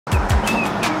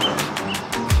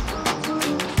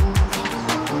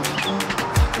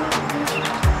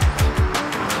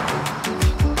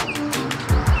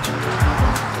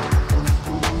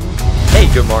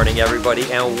Good morning, everybody,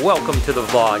 and welcome to the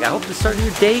vlog. I hope the start of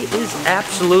your day is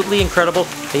absolutely incredible.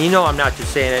 And you know I'm not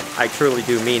just saying it, I truly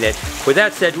do mean it. With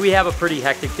that said, we have a pretty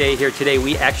hectic day here today.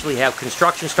 We actually have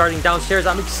construction starting downstairs.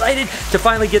 I'm excited to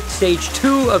finally get stage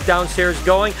 2 of downstairs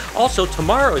going. Also,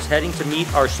 tomorrow is heading to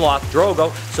meet our sloth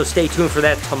Drogo, so stay tuned for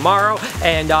that tomorrow.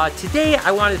 And today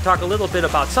I wanted to talk a little bit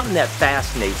about something that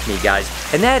fascinates me, guys,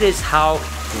 and that is how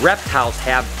reptiles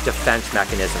have defense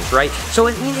mechanisms, right? So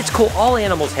I mean, it's cool, all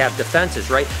animals have defenses,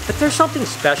 right? But there's something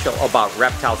special about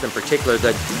reptiles in particular,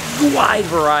 the wide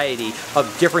variety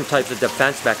of different types of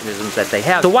defense mechanisms that they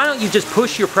have. So why don't you just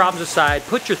push your problems aside,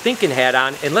 put your thinking hat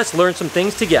on, and let's learn some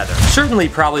things together. Certainly,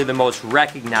 probably the most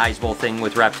recognizable thing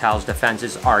with reptiles'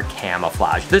 defenses are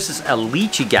camouflage. This is a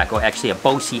lychee gecko, actually a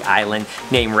Boise Island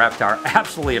named Reptar.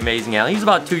 Absolutely amazing animal. He's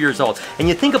about 2 years old. And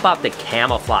you think about the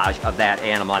camouflage of that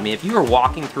animal. I mean, if you were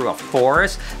walking through a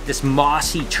forest, this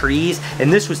mossy trees,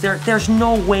 and this was there, there's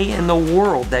no way in the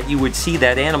world that you would see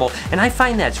that animal. And I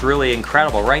find that's really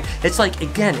incredible, right? It's like,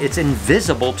 again, it's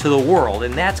invisible to the world,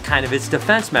 and that's kind of its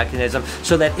defense mechanism,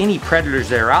 so that any predators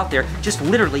that are out there just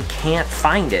literally can't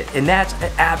find it. And that's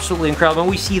absolutely incredible.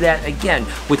 And we see that again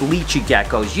with lychee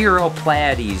geckos,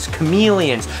 Europlades,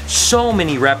 chameleons, so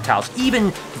many reptiles,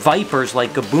 even vipers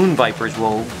like gaboon vipers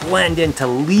will blend into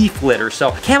leaf litter.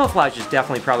 So camouflage is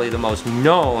definitely probably the most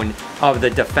known of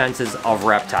the defenses of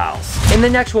reptiles. And the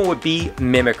next one would be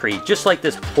mimicry, just like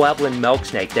this Pueblan milk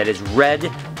snake that is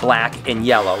red, black, and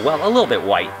yellow. Well, a little bit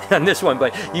white on this one,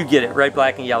 but you get it, red,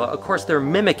 black, and yellow. Of course, they're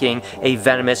mimicking a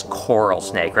venomous coral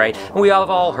snake, right? And we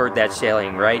have all heard that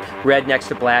saying, right? Red next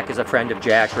to black is a friend of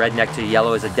Jack, red next to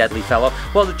yellow is a deadly fellow.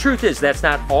 Well, the truth is that's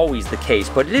not always the case,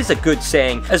 but it is a good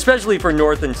saying, especially for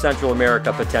North and Central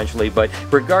America potentially. But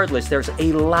regardless, there's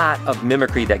a lot of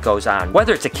mimicry that goes on.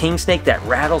 Whether it's a king snake that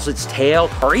rattles its tail,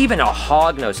 or even a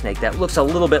hognose snake that looks a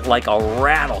little bit like a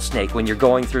rattlesnake when you're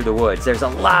going through the woods. There's a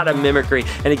lot of mimicry,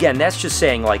 and again, that's just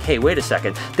saying like, hey, wait a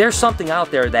second, there's something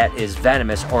out there that is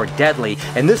venomous or deadly,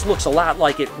 and this looks a lot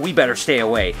like it, we better stay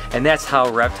away. And that's how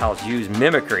reptiles use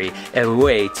mimicry as a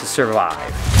way to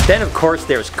survive. Then, of course,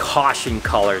 there's caution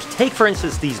colors. Take, for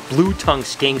instance, these blue-tongued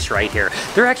skinks right here.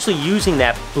 They're actually using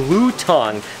that blue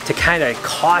tongue to kind of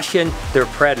caution their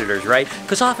predators, right?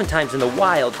 Because oftentimes in the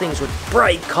wild, things with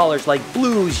bright colors like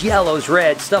blues, yellows,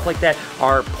 reds, stuff like that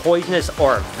are poisonous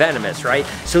or venomous, right?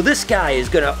 So this guy is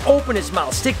gonna open his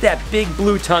mouth, stick that big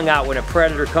blue tongue out when a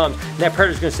predator comes, and that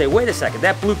predator's gonna say, wait a second,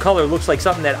 that blue color looks like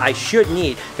something that I shouldn't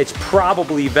eat. It's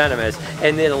probably venomous,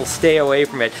 and it'll stay away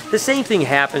from it. The same thing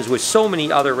happens with so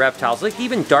many other reptiles, like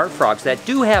even dart frogs that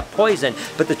do have poison,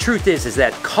 but the truth is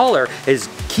that color is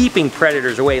keeping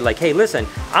predators away. Like, hey, listen,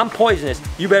 I'm poisonous,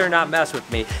 you better not mess with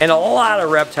me. And a lot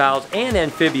of reptiles and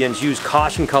amphibians use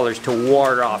caution colors to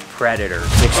ward off predators.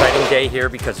 An exciting day here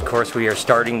because, of course, we are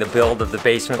starting the build of the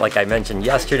basement like I mentioned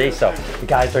yesterday. So the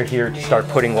guys are here to start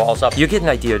putting walls up. You get an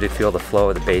idea to feel the flow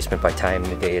of the basement by the time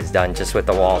the day is done, just with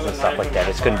the walls and stuff like that.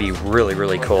 It's going to be really,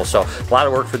 really cool. So a lot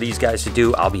of work for these guys to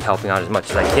do. I'll be helping out as much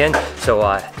as I can. So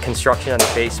construction on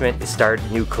the basement is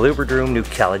started. New colubrid room, new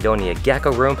Caledonia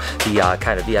gecko room, the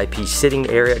kind of VIP sitting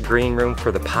area, green room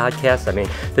for the podcast. I mean,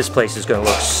 this place is going to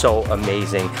look so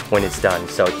amazing when it's done.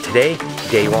 So today,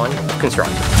 day 1 of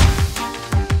construction.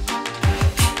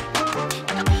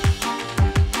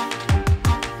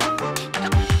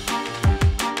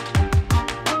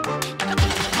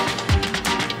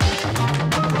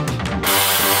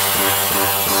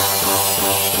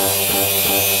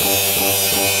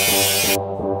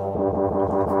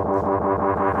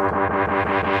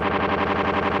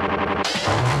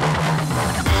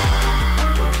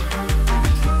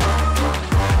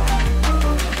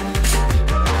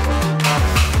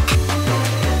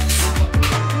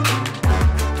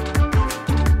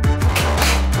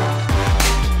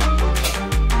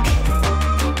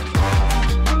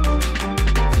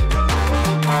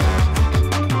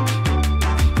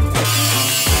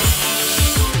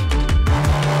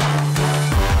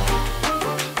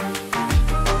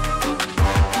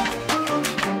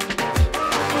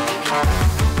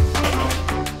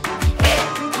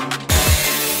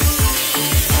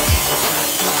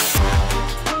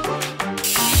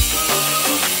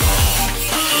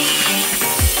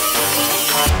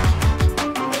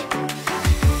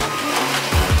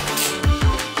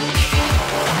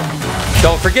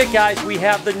 Don't forget, guys, we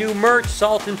have the new merch,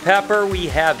 Salt and Pepper. We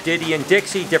have Diddy and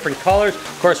Dixie, different colors.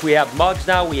 Of course, we have mugs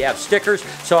now, we have stickers.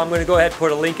 So I'm going to go ahead and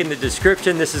put a link in the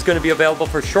description. This is going to be available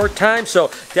for a short time,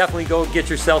 so definitely go get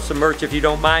yourself some merch if you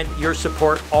don't mind. Your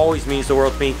support always means the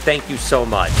world to me. Thank you so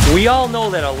much. We all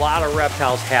know that a lot of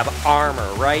reptiles have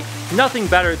armor, right? nothing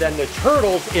better than the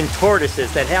turtles and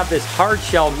tortoises that have this hard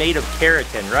shell made of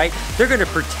keratin, right? They're going to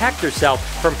protect themselves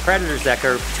from predators that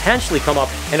could potentially come up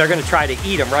and are going to try to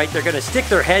eat them, right? They're going to stick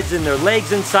their heads and their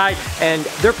legs inside, and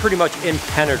they're pretty much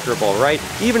impenetrable, right?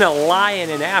 Even a lion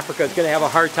in Africa is going to have a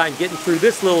hard time getting through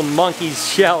this little monkey's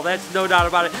shell. That's no doubt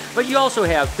about it. But you also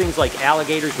have things like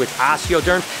alligators with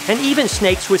osteoderms, and even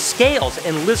snakes with scales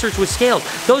and lizards with scales.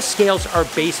 Those scales are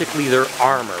basically their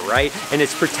armor, right? And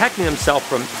it's protecting themselves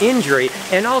from injury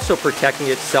and also protecting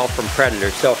itself from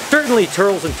predators. So certainly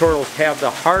turtles and tortoises have the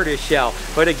hardest shell,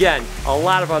 but again, a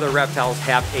lot of other reptiles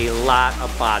have a lot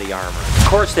of body armor. Of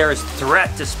course, there's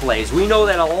threat displays. We know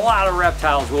that a lot of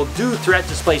reptiles will do threat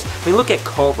displays. I mean, look at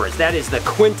cobras. That is the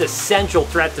quintessential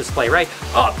threat display, right?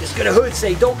 Oh, this good hood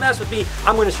say, don't mess with me,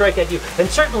 I'm going to strike at you. And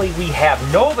certainly we have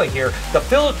Nova here, the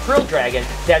Philip krill dragon,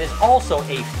 that is also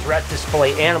a threat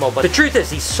display animal. But the truth is,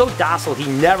 he's so docile,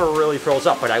 he never really frills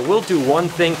up. But I will do one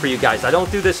thing for you guys. I don't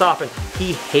do this often.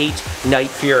 He hates Night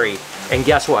Fury. And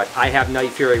guess what? I have Night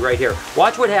Fury right here.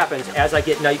 Watch what happens as I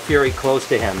get Night Fury close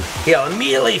to him. He'll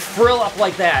immediately frill up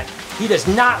like that. He does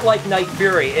not like Night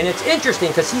Fury, and it's interesting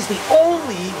because he's the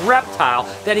only reptile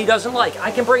that he doesn't like. I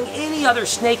can bring any other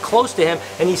snake close to him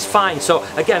and he's fine. So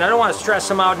again, I don't want to stress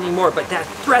him out anymore, but that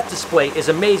threat display is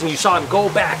amazing. You saw him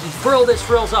go back, he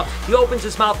frills up, he opens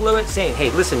his mouth a little bit saying, hey,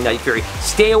 listen, Night Fury,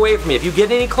 stay away from me. If you get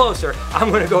any closer,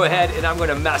 I'm going to go ahead and I'm going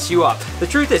to mess you up. The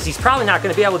truth is, he's probably not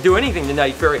going to be able to do anything to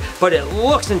Night Fury, but it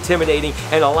looks intimidating,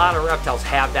 and a lot of reptiles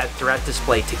have that threat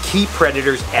display to keep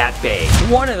predators at bay.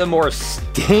 One of the more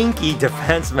stinky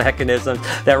defense mechanisms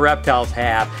that reptiles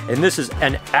have, and this is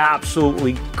an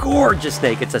absolutely gorgeous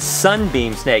snake. It's a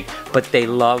sunbeam snake, but they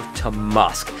love to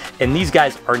musk. And these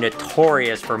guys are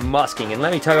notorious for musking. And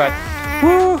let me tell you what,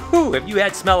 woo-hoo, if you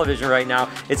had smell-o-vision right now,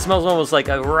 it smells almost like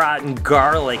a rotten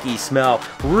garlicky smell.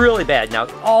 Really bad. Now,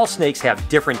 all snakes have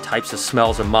different types of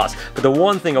smells of musk, but the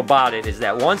one thing about it is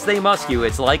that once they musk you,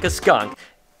 it's like a skunk.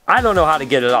 I don't know how to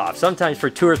get it off. Sometimes for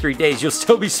 2 or 3 days, you'll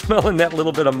still be smelling that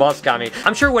little bit of musk on me.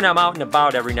 I'm sure when I'm out and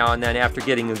about every now and then after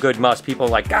getting a good musk, people are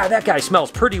like, God, that guy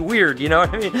smells pretty weird, you know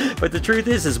what I mean? But the truth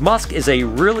is musk is a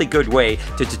really good way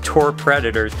to deter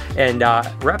predators, and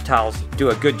reptiles do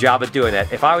a good job of doing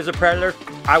that. If I was a predator,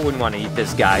 I wouldn't want to eat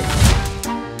this guy.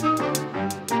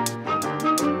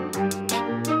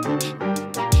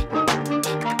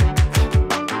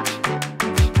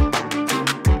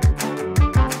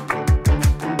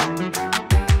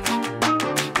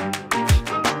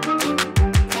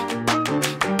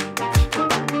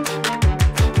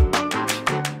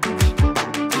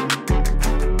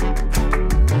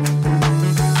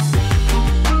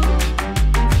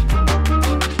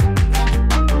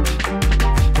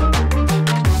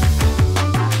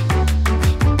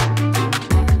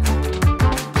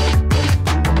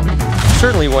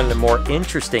 Certainly one of the more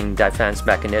interesting defense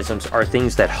mechanisms are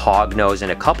things that hognose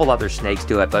and a couple other snakes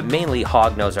do it, but mainly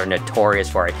hognose are notorious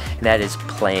for it, and that is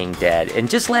playing dead. And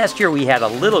just last year we had a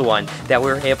little one that we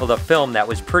were able to film that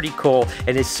was pretty cool,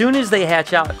 and as soon as they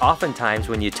hatch out, oftentimes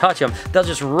when you touch them, they'll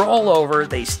just roll over,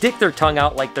 they stick their tongue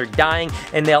out like they're dying,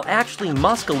 and they'll actually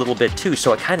musk a little bit too,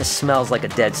 so it kind of smells like a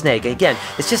dead snake. Again,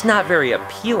 it's just not very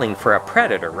appealing for a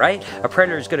predator, right? A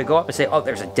predator is going to go up and say, oh,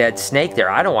 there's a dead snake there,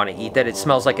 I don't want to eat that, it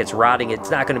smells like it's rotting, it's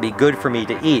not going to be good for me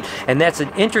to eat. And that's an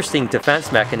interesting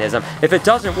defense mechanism. If it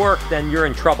doesn't work, then you're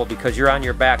in trouble because you're on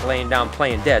your back laying down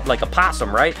playing dead like a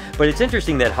possum, right? But it's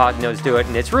interesting that hognose do it,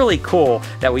 and it's really cool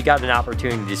that we got an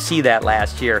opportunity to see that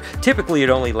last year. Typically it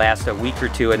only lasts a week or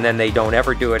two and then they don't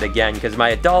ever do it again, because my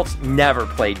adults never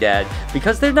play dead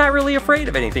because they're not really afraid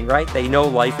of anything, right? They know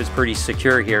life is pretty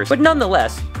secure here. But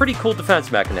nonetheless, pretty cool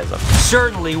defense mechanism.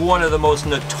 Certainly one of the most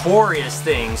notorious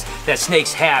things that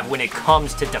snakes have when it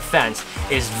comes to defense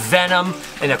is venom,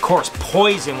 and of course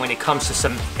poison when it comes to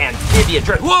some amphibian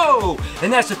drugs. Whoa!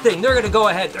 And that's the thing, they're gonna go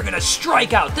ahead, they're gonna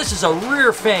strike out. This is a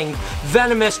rear-fanged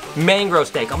venomous mangrove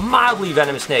snake, a mildly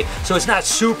venomous snake, so it's not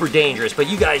super dangerous, but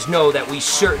you guys know that we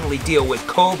certainly deal with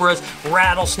cobras,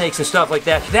 rattlesnakes, and stuff like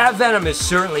that. That venom is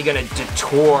certainly gonna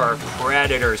deter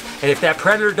predators, and if that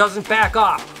predator doesn't back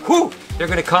off, whew, they're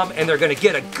gonna come and they're gonna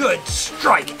get a good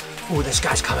strike. Ooh, this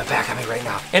guy's coming back at me right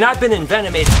now. And I've been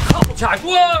envenomated a couple times.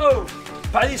 Whoa!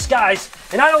 By these guys,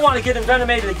 and I don't want to get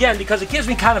envenomated again because it gives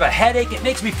me kind of a headache, it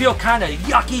makes me feel kind of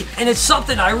yucky, and it's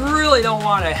something I really don't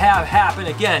want to have happen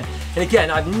again. And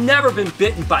again, I've never been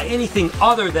bitten by anything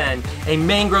other than a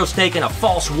mangrove snake and a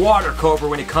false water cobra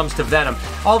when it comes to venom.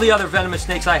 All the other venomous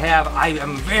snakes I have, I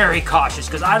am very cautious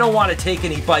because I don't want to take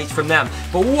any bites from them.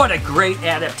 But what a great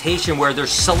adaptation where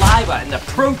there's saliva and the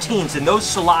proteins in those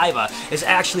saliva is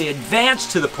actually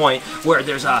advanced to the point where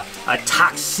there's a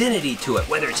toxicity to it,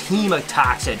 whether it's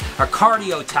hemotoxin or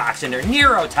cardiotoxin or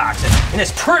neurotoxin. And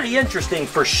it's pretty interesting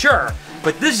for sure.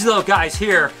 But these little guys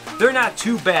here, they're not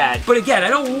too bad. But again, I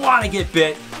don't want to get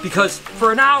bit because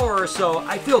for an hour or so,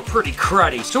 I feel pretty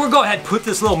cruddy. So we'll go ahead and put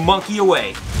this little monkey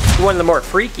away. One of the more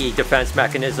freaky defense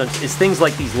mechanisms is things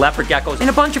like these leopard geckos,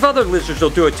 and a bunch of other lizards will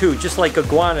do it too, just like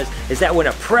iguanas, is that when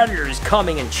a predator is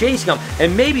coming and chasing them,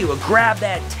 and maybe will grab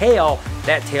that tail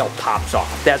pops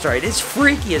off. That's right, it's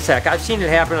freaky as heck. I've seen it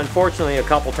happen, unfortunately, a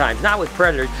couple times. Not with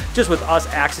predators, just with us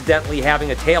accidentally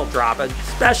having a tail drop,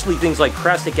 especially things like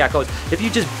crested geckos. If you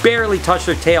just barely touch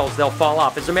their tails, they'll fall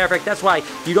off. As a matter of fact, that's why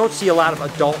you don't see a lot of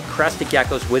adult crested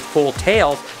geckos with full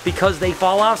tails, because they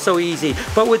fall off so easy.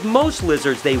 But with most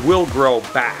lizards, they will grow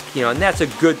back, you know, and that's a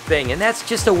good thing. And that's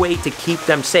just a way to keep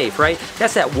them safe, right?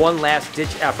 That's that one last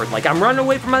ditch effort. Like, I'm running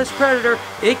away from this predator,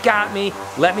 it got me,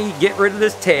 let me get rid of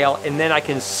this tail, and then I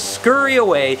can scurry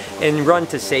away and run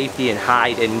to safety and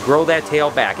hide and grow that tail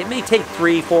back. It may take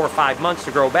 3, 4, or 5 months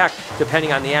to grow back,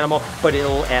 depending on the animal, but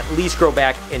it'll at least grow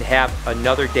back and have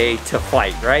another day to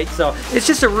fight, right? So it's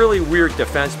just a really weird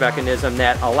defense mechanism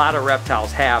that a lot of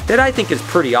reptiles have that I think is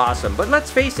pretty awesome. But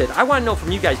let's face it, I want to know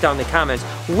from you guys down in the comments,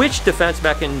 which defense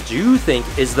mechanism do you think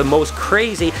is the most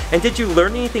crazy? And did you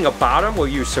learn anything about them? Were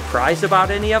you surprised about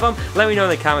any of them? Let me know in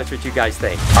the comments what you guys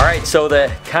think. All right, so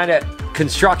the kind of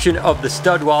construction of the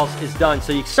stud walls is done,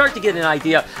 so you start to get an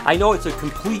idea. I know it's a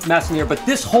complete mess in here, but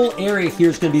this whole area here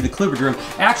is going to be the clipboard room.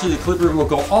 Actually, the clipboard room will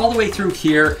go all the way through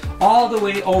here, all the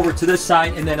way over to this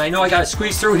side, and then I know I got to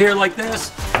squeeze through here like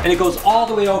this, and it goes all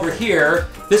the way over here.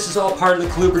 This is all part of the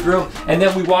clipboard room, and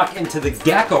then we walk into the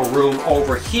gecko room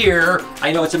over here.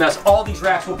 I know it's a mess. All these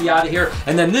racks will be out of here,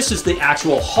 and then this is the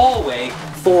actual hallway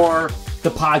for the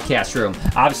podcast room.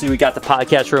 Obviously, we got the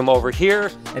podcast room over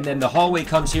here, and then the hallway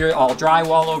comes here, all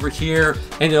drywall over here,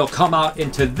 and it'll come out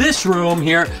into this room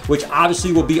here, which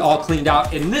obviously will be all cleaned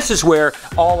out. And this is where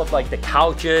all of like the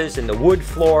couches and the wood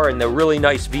floor and the really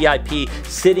nice VIP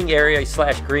sitting area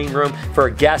 / green room for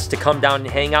guests to come down and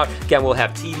hang out. Again, we'll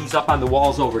have TVs up on the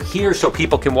walls over here so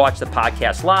people can watch the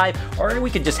podcast live, or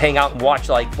we could just hang out and watch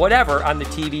like whatever on the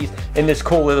TVs in this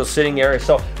cool little sitting area.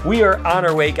 So we are on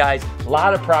our way, guys. A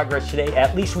lot of progress today.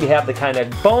 At least we have the kind of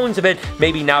bones of it.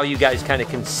 Maybe now you guys kind of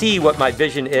can see what my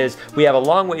vision is. We have a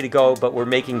long way to go, but we're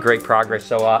making great progress.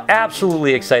 So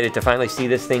absolutely excited to finally see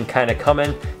this thing kind of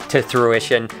coming to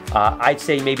fruition. I'd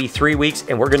say maybe 3 weeks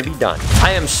and we're going to be done.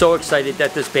 I am so excited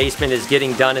that this basement is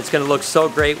getting done. It's going to look so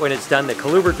great when it's done. The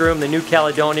Colubrid room, the New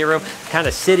Caledonia room, kind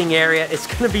of sitting area. It's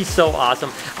going to be so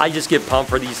awesome. I just get pumped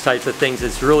for these types of things.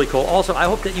 It's really cool. Also, I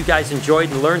hope that you guys enjoyed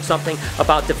and learned something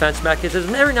about defense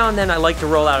mechanisms. Every now and then I like to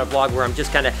roll out a vlog where I'm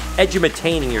just kind of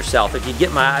edutainment yourself. If you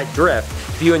get my drift,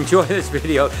 if you enjoy this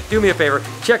video, do me a favor,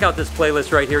 check out this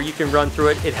playlist right here. You can run through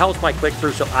it. It helps my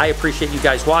click-through, so I appreciate you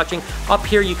guys watching. Up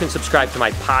here, you can subscribe to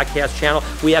my podcast channel.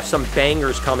 We have some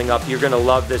bangers coming up. You're going to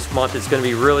love this month. It's going to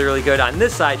be really, really good. On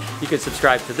this side, you can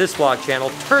subscribe to this vlog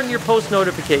channel. Turn your post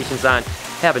notifications on.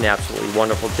 Have an absolutely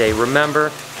wonderful day.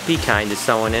 Remember, be kind to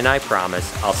someone, and I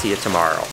promise I'll see you tomorrow.